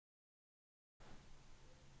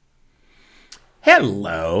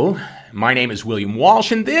Hello, my name is William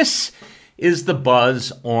Walsh, and this is The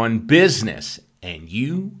Buzz on Business, and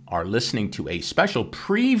you are listening to a special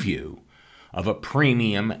preview of a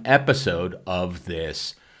premium episode of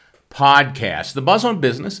this podcast. The Buzz on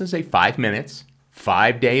Business is a 5 minutes,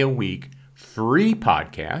 5-day-a-week free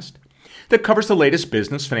podcast that covers the latest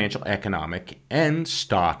business, financial, economic, and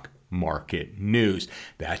stock market news.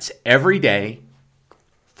 That's every day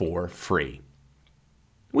for free.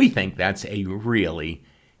 We think that's a really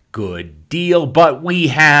good deal, but we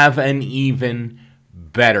have an even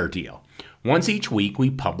better deal. Once each week, we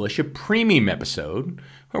publish a premium episode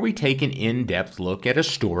where we take an in-depth look at a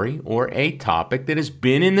story or a topic that has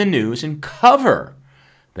been in the news and cover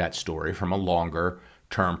that story from a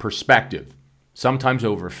longer-term perspective, sometimes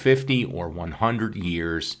over 50 or 100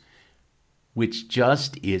 years, which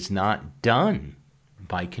just is not done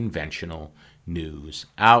by conventional news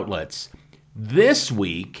outlets. This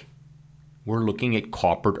week, we're looking at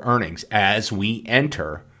corporate earnings as we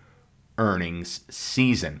enter earnings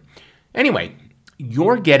season. Anyway,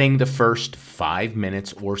 you're getting the first 5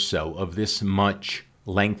 minutes or so of this much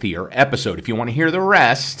lengthier episode. If you want to hear the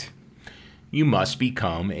rest, you must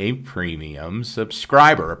become a premium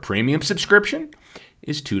subscriber. A premium subscription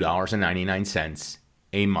is $2.99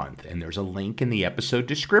 a month, and there's a link in the episode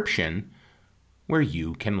description where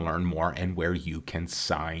you can learn more and where you can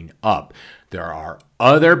sign up. There are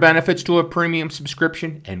other benefits to a premium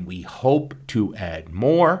subscription, and we hope to add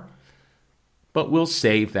more, but we'll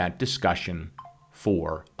save that discussion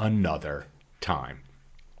for another time.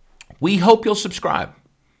 We hope you'll subscribe.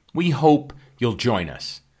 We hope you'll join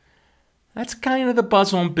us. That's kind of the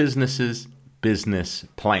Buzz on Business's business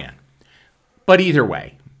plan. But either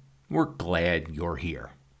way, we're glad you're here.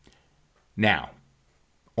 Now,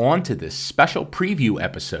 on to this special preview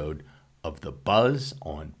episode of the Buzz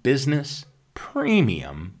on Business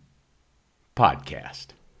Premium Podcast.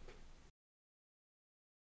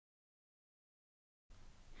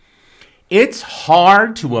 It's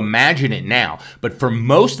hard to imagine it now, but for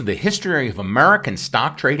most of the history of American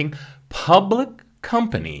stock trading, public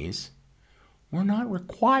companies were not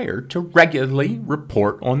required to regularly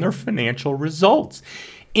report on their financial results.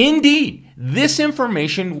 Indeed, this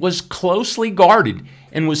information was closely guarded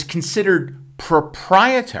and was considered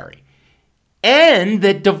proprietary, and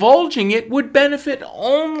that divulging it would benefit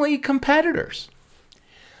only competitors.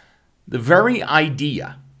 The very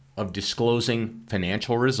idea of disclosing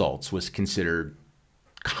financial results was considered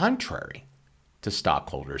contrary to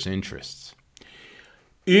stockholders' interests.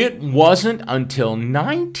 It wasn't until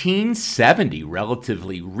 1970,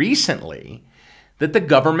 relatively recently, that the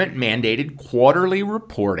government mandated quarterly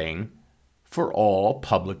reporting for all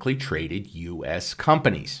publicly traded U.S.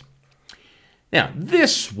 companies. Now,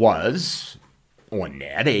 this was, on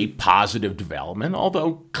net, a positive development,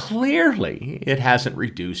 although clearly it hasn't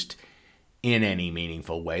reduced in any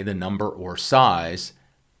meaningful way the number or size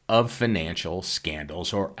of financial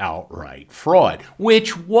scandals or outright fraud,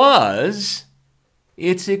 which was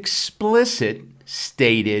its explicit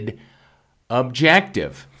stated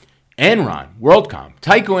objective. Enron, WorldCom,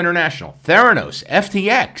 Tyco International, Theranos,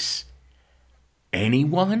 FTX.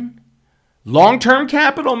 Anyone? Long-term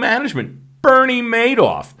capital management, Bernie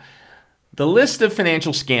Madoff. The list of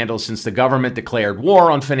financial scandals since the government declared war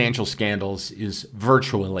on financial scandals is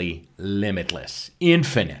virtually limitless,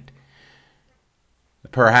 infinite.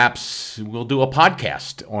 Perhaps we'll do a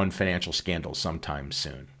podcast on financial scandals sometime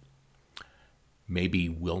soon. Maybe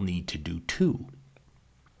we'll need to do two.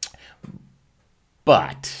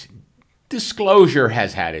 But disclosure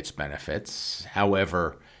has had its benefits.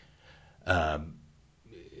 However,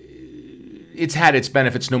 it's had its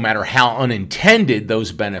benefits no matter how unintended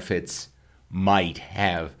those benefits might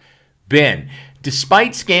have been.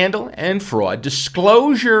 Despite scandal and fraud,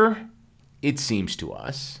 disclosure, it seems to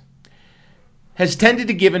us, has tended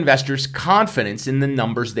to give investors confidence in the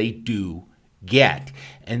numbers they do get.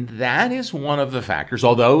 And that is one of the factors,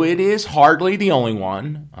 although it is hardly the only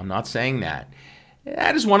one, I'm not saying that,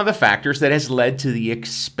 that is one of the factors that has led to the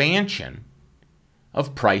expansion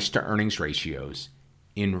of price-to-earnings ratios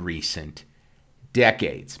in recent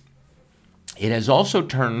decades. It has also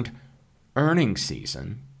turned earnings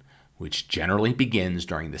season, which generally begins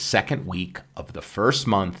during the second week of the first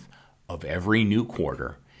month of every new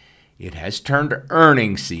quarter, it has turned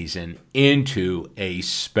earnings season into a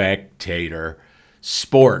spectator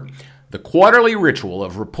sport. The quarterly ritual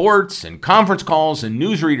of reports and conference calls and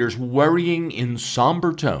newsreaders worrying in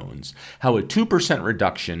somber tones how a 2%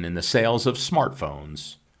 reduction in the sales of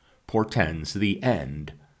smartphones portends the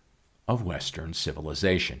end of Western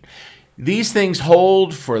civilization. These things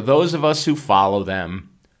hold for those of us who follow them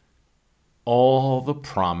all the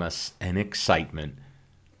promise and excitement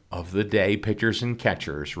of the day pitchers and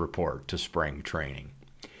catchers report to spring training.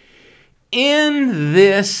 In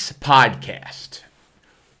this podcast,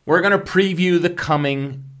 we're going to preview the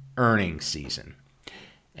coming earnings season,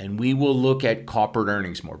 and we will look at corporate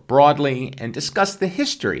earnings more broadly and discuss the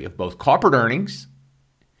history of both corporate earnings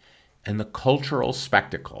and the cultural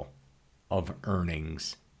spectacle of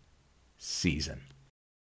earnings season.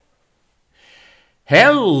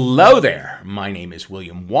 Hello there. My name is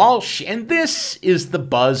William Walsh, and this is the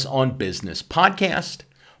Buzz on Business podcast,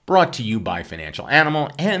 brought to you by Financial Animal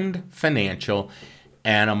and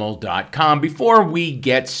FinancialAnimal.com. Before we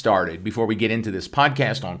get started, before we get into this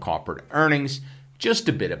podcast on corporate earnings, just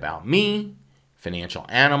a bit about me, Financial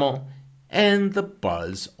Animal, and the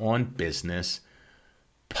Buzz on Business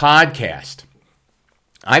podcast.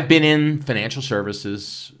 I've been in financial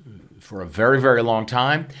services for a very, very long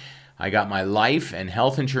time. I got my life and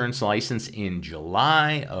health insurance license in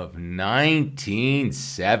July of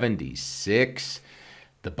 1976,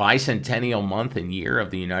 the bicentennial month and year of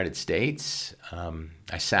the United States.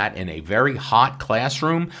 I sat in a very hot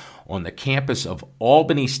classroom on the campus of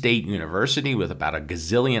Albany State University with about a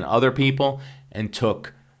gazillion other people and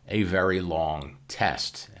took a very long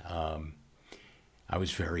test. I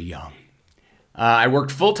was very young. I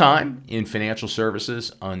worked full-time in financial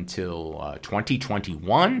services until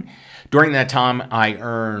 2021. During that time, I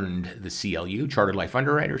earned the CLU, Chartered Life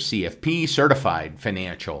Underwriter, CFP, Certified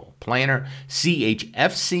Financial Planner,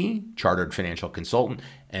 CHFC, Chartered Financial Consultant,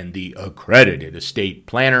 and the Accredited Estate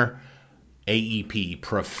Planner, AEP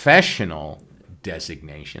Professional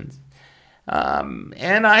designations.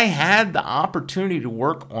 And I had the opportunity to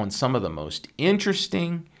work on some of the most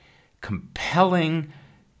interesting, compelling,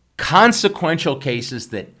 consequential cases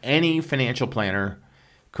that any financial planner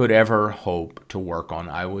could ever hope to work on.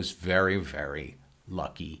 I was very, very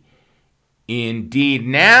lucky indeed.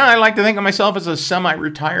 Now I like to think of myself as a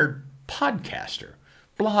semi-retired podcaster,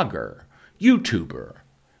 blogger, YouTuber,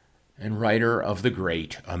 and writer of the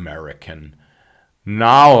great American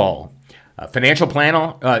novel. Financial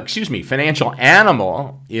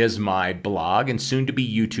Animal is my blog and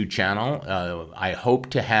soon-to-be YouTube channel. I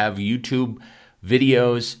hope to have YouTube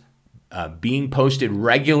videos being posted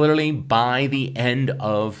regularly by the end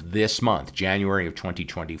of this month, January of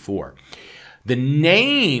 2024. The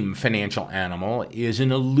name Financial Animal is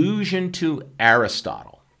an allusion to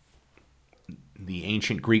Aristotle, the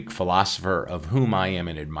ancient Greek philosopher of whom I am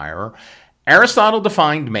an admirer. Aristotle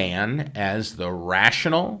defined man as the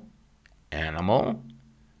rational animal,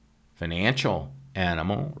 financial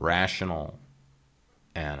animal, rational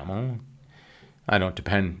animal. I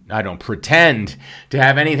don't pretend to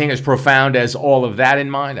have anything as profound as all of that in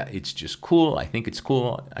mind. It's just cool. I think it's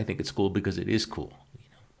cool. I think it's cool because it is cool.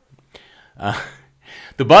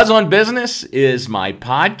 The Buzz on Business is my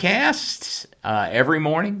podcast every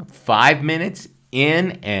morning, 5 minutes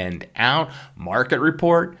in and out, market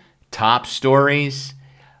report, top stories.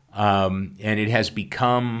 And it has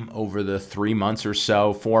become, over the 3 months or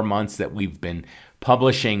so, 4 months that we've been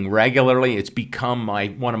publishing regularly, it's become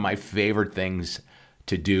one of my favorite things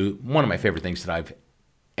to do, one of my favorite things that I've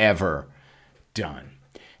ever done.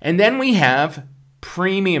 And then we have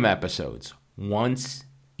premium episodes once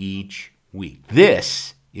each week.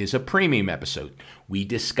 This is a premium episode. We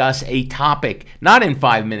discuss a topic, not in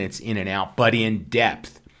 5 minutes in and out, but in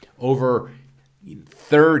depth, over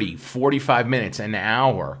 30, 45 minutes, an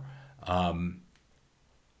hour. And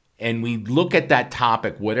we look at that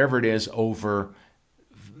topic, whatever it is, over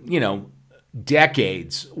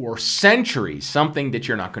decades or centuries, something that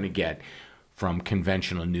you're not going to get from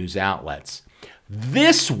conventional news outlets.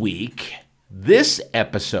 This week, this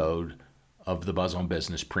episode of the Buzz on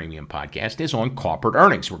Business Premium Podcast is on corporate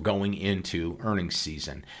earnings. We're going into earnings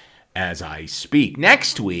season as I speak.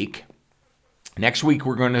 Next week,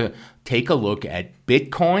 we're going to take a look at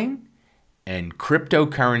Bitcoin and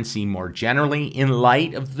cryptocurrency more generally in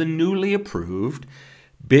light of the newly approved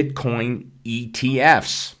Bitcoin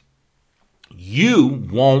ETFs. You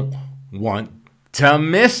won't want to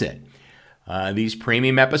miss it. These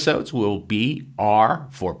premium episodes are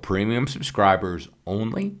for premium subscribers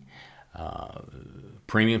only.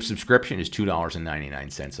 Premium subscription is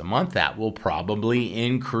 $2.99 a month. That will probably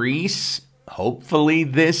increase, hopefully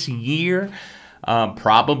this year,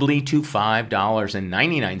 probably to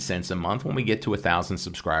 $5.99 a month when we get to 1,000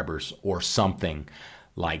 subscribers or something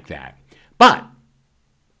like that. But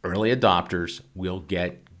early adopters will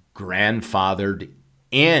get grandfathered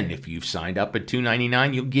in. If you've signed up at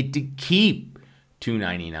 $2.99, you'll get to keep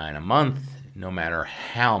 $2.99 a month, no matter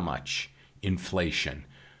how much inflation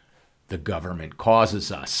the government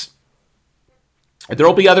causes us. There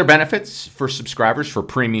will be other benefits for subscribers, for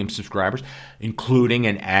premium subscribers, including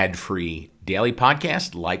an ad-free daily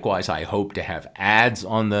podcast. Likewise, I hope to have ads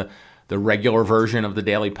on the regular version of the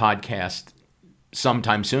daily podcast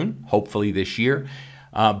sometime soon, hopefully this year.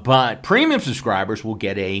 But premium subscribers will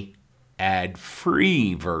get a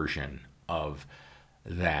ad-free version of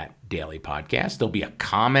that daily podcast. There'll be a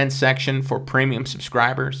comment section for premium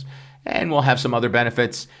subscribers, and we'll have some other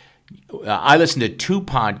benefits. I listen to 2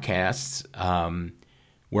 podcasts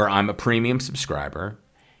where I'm a premium subscriber,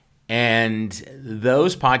 and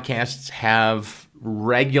those podcasts have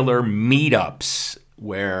regular meetups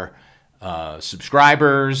where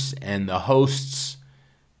subscribers and the hosts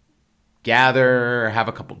gather, have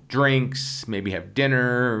a couple drinks, maybe have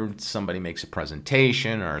dinner, somebody makes a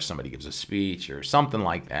presentation or somebody gives a speech or something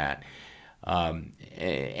like that.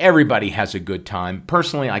 Everybody has a good time.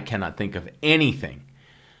 Personally, I cannot think of anything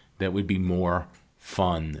that would be more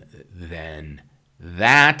fun than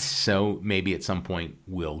that. So maybe at some point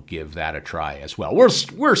we'll give that a try as well.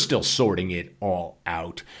 We're still sorting it all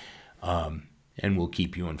out, and we'll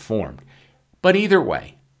keep you informed. But either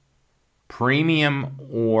way, premium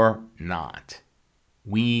or not,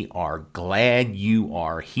 we are glad you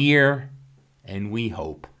are here, and we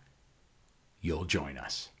hope you'll join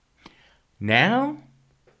us. Now,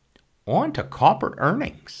 on to corporate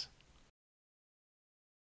earnings.